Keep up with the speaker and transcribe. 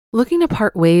Looking to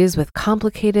part ways with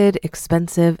complicated,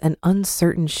 expensive, and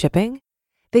uncertain shipping?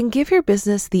 Then give your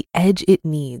business the edge it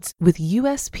needs with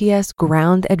USPS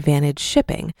Ground Advantage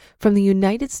shipping from the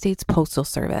United States Postal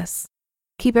Service.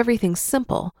 Keep everything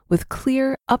simple with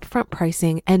clear, upfront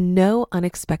pricing and no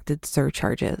unexpected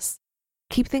surcharges.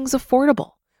 Keep things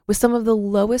affordable with some of the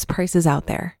lowest prices out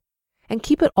there. And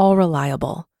keep it all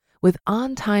reliable with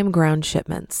on-time ground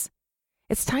shipments.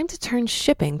 It's time to turn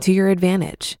shipping to your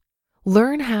advantage.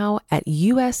 Learn how at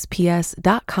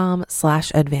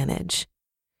USPS.com/advantage.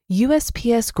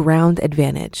 USPS Ground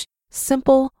Advantage.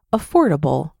 Simple,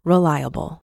 affordable,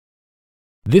 reliable.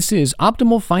 This is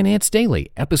Optimal Finance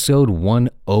Daily, episode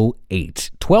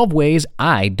 108, 12 Ways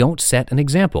I Don't Set an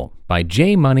Example by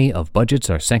Jay Money of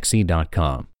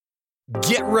BudgetsAreSexy.com.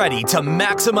 Get ready to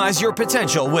maximize your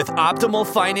potential with Optimal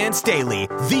Finance Daily,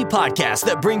 the podcast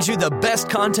that brings you the best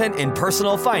content in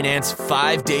personal finance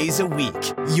 5 days a week.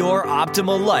 Your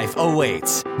optimal life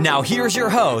awaits. Now here's your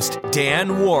host,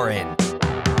 Dan Warren.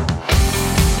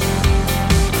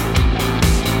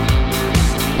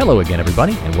 Hello again,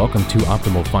 everybody, and welcome to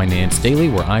Optimal Finance Daily,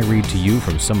 where I read to you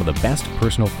from some of the best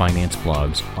personal finance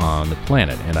blogs on the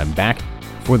planet. And I'm back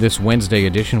for this Wednesday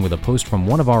edition with a post from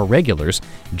one of our regulars,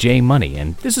 Jay Money.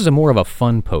 And this is more of a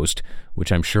fun post,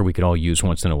 which I'm sure we could all use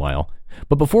once in a while.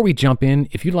 But before we jump in,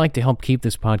 if you'd like to help keep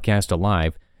this podcast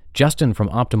alive, Justin from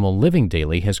Optimal Living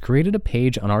Daily has created a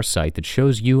page on our site that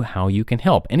shows you how you can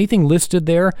help. Anything listed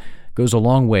there goes a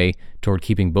long way toward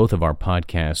keeping both of our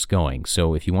podcasts going.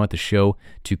 So if you want the show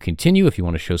to continue, if you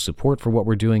want to show support for what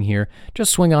we're doing here,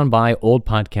 just swing on by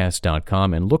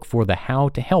oldpodcast.com and look for the How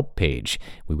to Help page.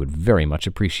 We would very much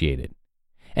appreciate it.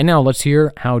 And now let's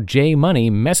hear how Jay Money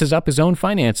messes up his own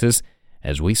finances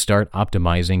as we start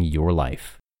optimizing your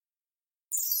life.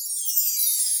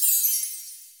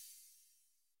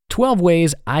 12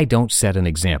 Ways I Don't Set an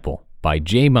Example by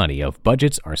Jay Money of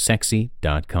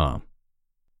BudgetsAreSexy.com.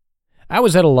 I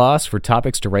was at a loss for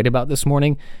topics to write about this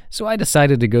morning, so I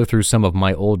decided to go through some of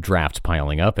my old drafts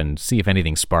piling up and see if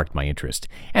anything sparked my interest.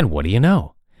 And what do you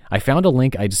know? I found a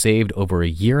link I'd saved over a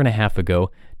year and a half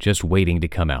ago just waiting to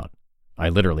come out. I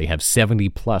literally have 70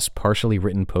 plus partially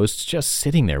written posts just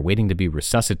sitting there waiting to be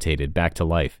resuscitated back to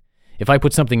life. If I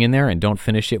put something in there and don't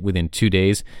finish it within 2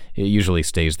 days, it usually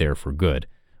stays there for good,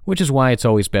 which is why it's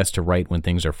always best to write when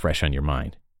things are fresh on your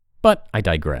mind. But I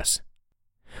digress.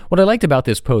 What I liked about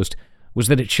this post was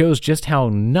that it shows just how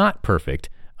not perfect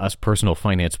us personal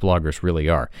finance bloggers really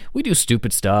are. We do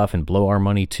stupid stuff and blow our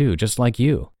money too, just like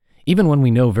you, even when we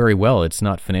know very well it's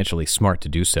not financially smart to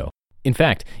do so. In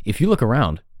fact, if you look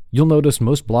around, you'll notice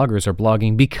most bloggers are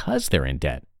blogging because they're in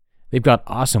debt. They've got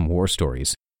awesome war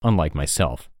stories, unlike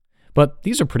myself. But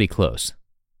these are pretty close.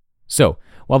 So,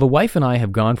 while the wife and I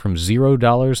have gone from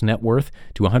 $0 net worth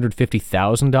to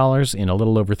 $150,000 in a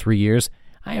little over 3 years,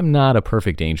 I am not a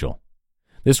perfect angel.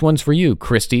 This one's for you,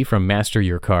 Christy from Master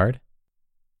Your Card.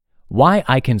 Why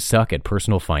I can suck at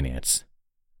personal finance.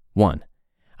 1.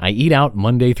 I eat out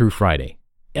Monday through Friday,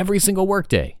 every single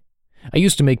workday. I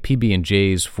used to make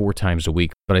PB&Js 4 times a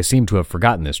week, but I seem to have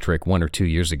forgotten this trick 1 or 2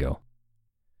 years ago.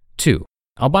 2.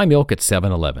 I'll buy milk at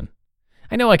 7-Eleven.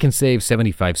 I know I can save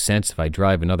 75 cents if I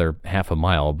drive another half a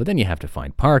mile, but then you have to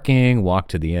find parking, walk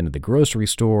to the end of the grocery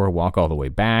store, walk all the way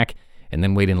back, and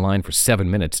then wait in line for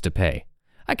 7 minutes to pay.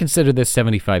 I consider this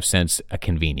 75 cents a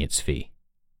convenience fee.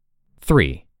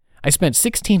 3. I spent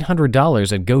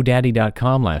 $1,600 at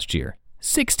GoDaddy.com last year.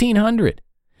 $1,600!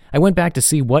 I went back to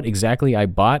see what exactly I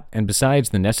bought, and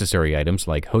besides the necessary items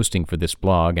like hosting for this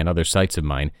blog and other sites of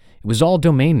mine, it was all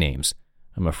domain names.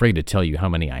 I'm afraid to tell you how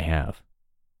many I have.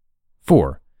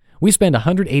 4. We spend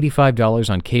 $185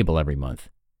 on cable every month.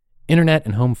 Internet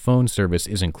and home phone service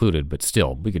is included, but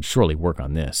still, we could surely work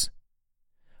on this.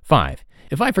 5.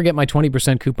 If I forget my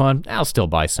 20% coupon, I'll still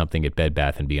buy something at Bed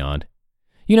Bath & Beyond.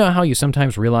 You know how you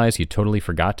sometimes realize you totally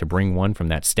forgot to bring one from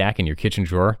that stack in your kitchen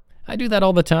drawer? I do that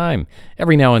all the time.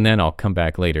 Every now and then I'll come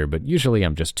back later, but usually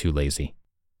I'm just too lazy.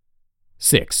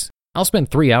 6. I'll spend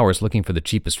 3 hours looking for the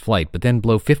cheapest flight, but then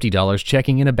blow $50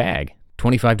 checking in a bag,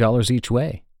 $25 each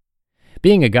way.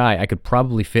 Being a guy, I could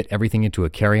probably fit everything into a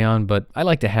carry-on, but I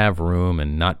like to have room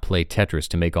and not play Tetris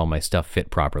to make all my stuff fit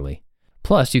properly.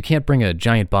 Plus, you can't bring a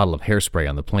giant bottle of hairspray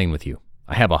on the plane with you.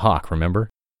 I have a Hawk, remember?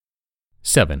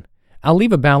 7. I'll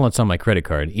leave a balance on my credit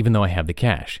card even though I have the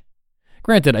cash.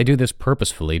 Granted, I do this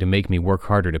purposefully to make me work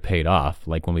harder to pay it off,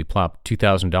 like when we plop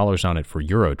 $2,000 on it for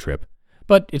Eurotrip,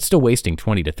 but it's still wasting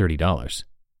 $20 to $30.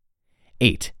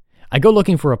 8. I go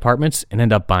looking for apartments and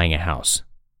end up buying a house.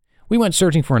 We went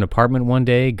searching for an apartment one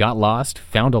day, got lost,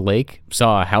 found a lake,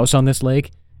 saw a house on this lake,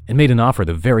 and made an offer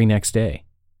the very next day.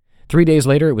 3 days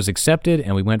later, it was accepted,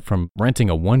 and we went from renting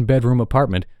a 1-bedroom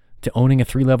apartment to owning a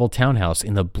 3-level townhouse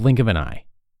in the blink of an eye.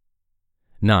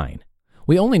 9.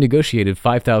 We only negotiated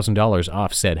 $5,000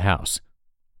 off said house.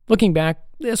 Looking back,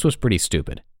 this was pretty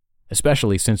stupid,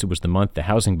 especially since it was the month the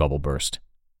housing bubble burst.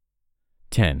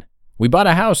 10. We bought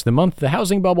a house the month the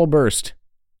housing bubble burst.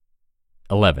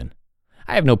 11.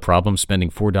 I have no problem spending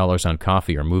 $4 on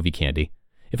coffee or movie candy.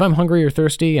 If I'm hungry or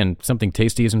thirsty and something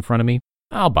tasty is in front of me,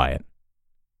 I'll buy it.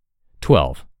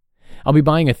 12. I'll be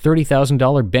buying a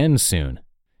 $30,000 Benz soon.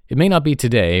 It may not be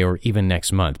today or even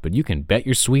next month, but you can bet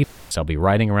your sweet ass I'll be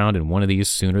riding around in one of these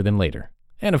sooner than later.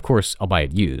 And of course, I'll buy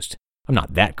it used. I'm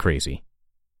not that crazy.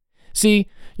 See,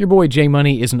 your boy J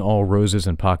Money isn't all roses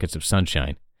and pockets of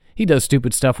sunshine. He does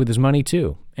stupid stuff with his money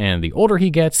too, and the older he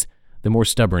gets, the more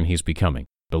stubborn he's becoming.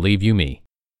 Believe you me.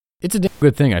 It's a damn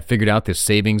good thing I figured out this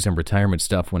savings and retirement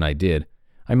stuff when I did.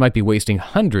 I might be wasting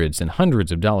hundreds and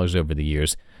hundreds of dollars over the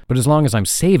years, but as long as I'm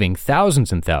saving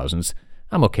thousands and thousands,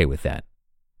 I'm okay with that.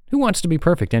 Who wants to be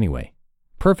perfect anyway?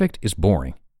 Perfect is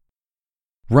boring.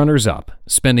 Runners up,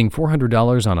 spending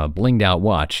 $400 on a blinged out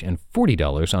watch and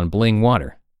 $40 on bling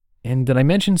water. And did I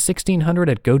mention $1,600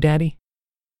 at GoDaddy?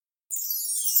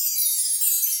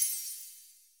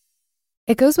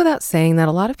 It goes without saying that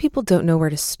a lot of people don't know where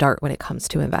to start when it comes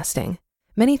to investing.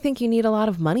 Many think you need a lot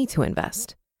of money to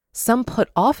invest. Some put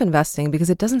off investing because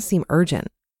it doesn't seem urgent.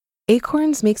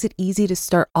 Acorns makes it easy to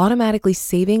start automatically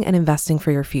saving and investing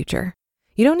for your future.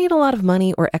 You don't need a lot of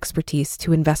money or expertise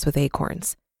to invest with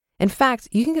Acorns. In fact,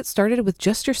 you can get started with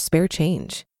just your spare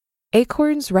change.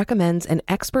 Acorns recommends an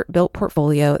expert-built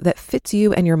portfolio that fits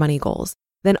you and your money goals,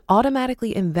 then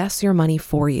automatically invests your money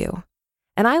for you.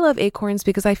 And I love Acorns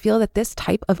because I feel that this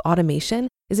type of automation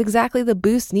is exactly the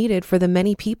boost needed for the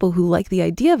many people who like the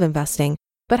idea of investing,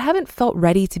 but haven't felt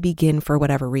ready to begin for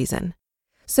whatever reason.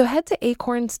 So head to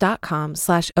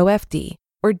acorns.com/OFD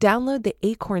or download the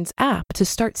Acorns app to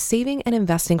start saving and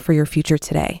investing for your future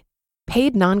today.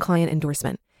 Paid non-client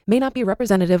endorsement. May not be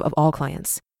representative of all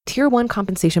clients. Tier 1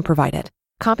 compensation provided.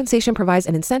 Compensation provides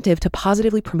an incentive to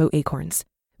positively promote Acorns.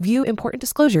 View important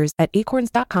disclosures at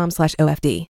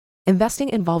acorns.com/OFD. Investing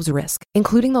involves risk,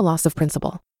 including the loss of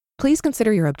principal. Please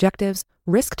consider your objectives,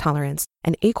 risk tolerance,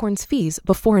 and Acorns fees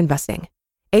before investing.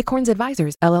 Acorns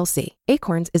Advisors, LLC.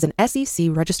 Acorns is an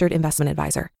SEC-registered investment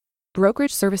advisor.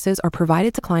 Brokerage services are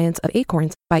provided to clients of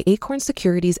Acorns by Acorns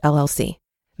Securities, LLC.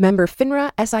 Member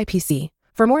FINRA SIPC.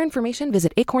 For more information,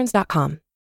 visit acorns.com.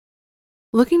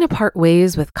 Looking to part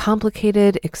ways with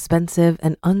complicated, expensive,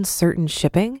 and uncertain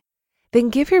shipping? Then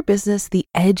give your business the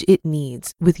edge it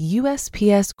needs with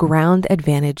USPS Ground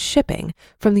Advantage shipping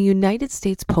from the United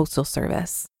States Postal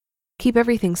Service. Keep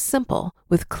everything simple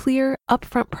with clear,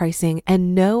 upfront pricing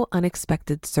and no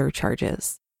unexpected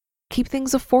surcharges. Keep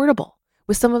things affordable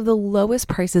with some of the lowest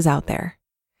prices out there.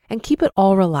 And keep it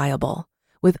all reliable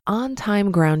with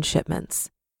on-time ground shipments.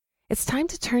 It's time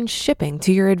to turn shipping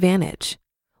to your advantage.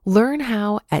 Learn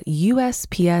how at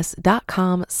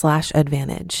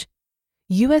USPS.com/advantage.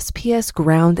 USPS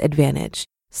Ground Advantage.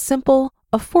 Simple,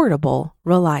 affordable,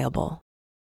 reliable.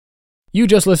 You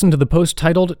just listened to the post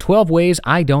titled 12 Ways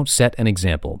I Don't Set an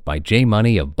Example by J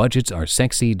Money of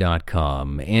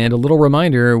BudgetsAreSexy.com. And a little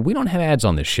reminder, we don't have ads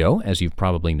on this show, as you've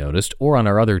probably noticed, or on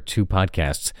our other 2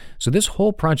 podcasts. So this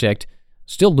whole project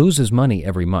still loses money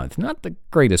every month. Not the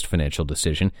greatest financial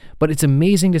decision, but it's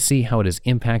amazing to see how it has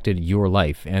impacted your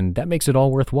life, and that makes it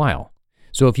all worthwhile.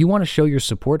 So if you want to show your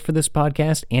support for this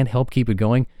podcast and help keep it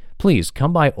going, please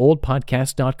come by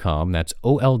oldpodcast.com, that's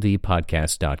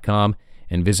oldpodcast.com,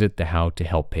 and visit the How to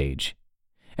Help page.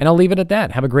 And I'll leave it at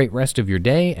that. Have a great rest of your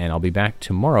day, and I'll be back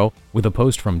tomorrow with a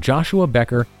post from Joshua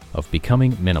Becker of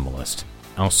Becoming Minimalist.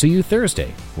 I'll see you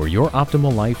Thursday, where your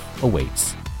optimal life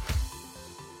awaits.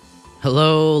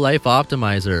 Hello, Life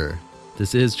Optimizer.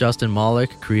 This is Justin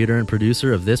Malik, creator and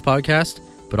producer of this podcast,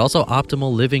 but also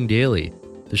Optimal Living Daily,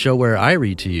 the show where I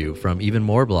read to you from even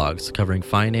more blogs covering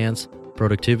finance,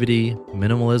 productivity,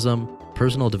 minimalism,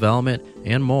 personal development,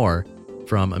 and more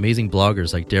from amazing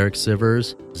bloggers like Derek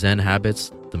Sivers, Zen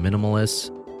Habits, The Minimalists,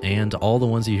 and all the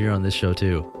ones you hear on this show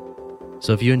too.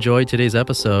 So if you enjoyed today's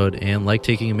episode and like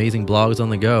taking amazing blogs on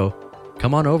the go,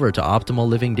 come on over to Optimal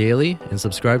Living Daily and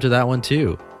subscribe to that one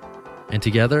too. And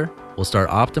together, we'll start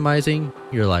optimizing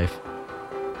your life.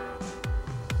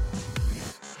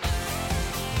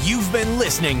 You've been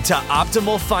listening to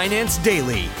Optimal Finance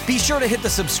Daily. Be sure to hit the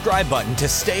subscribe button to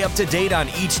stay up to date on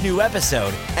each new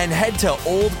episode and head to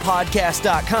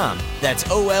oldpodcast.com, that's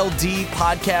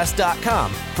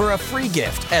OLDpodcast.com, for a free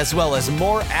gift as well as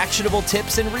more actionable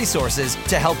tips and resources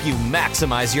to help you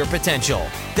maximize your potential.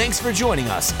 Thanks for joining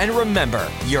us, and remember,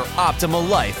 your optimal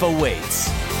life awaits.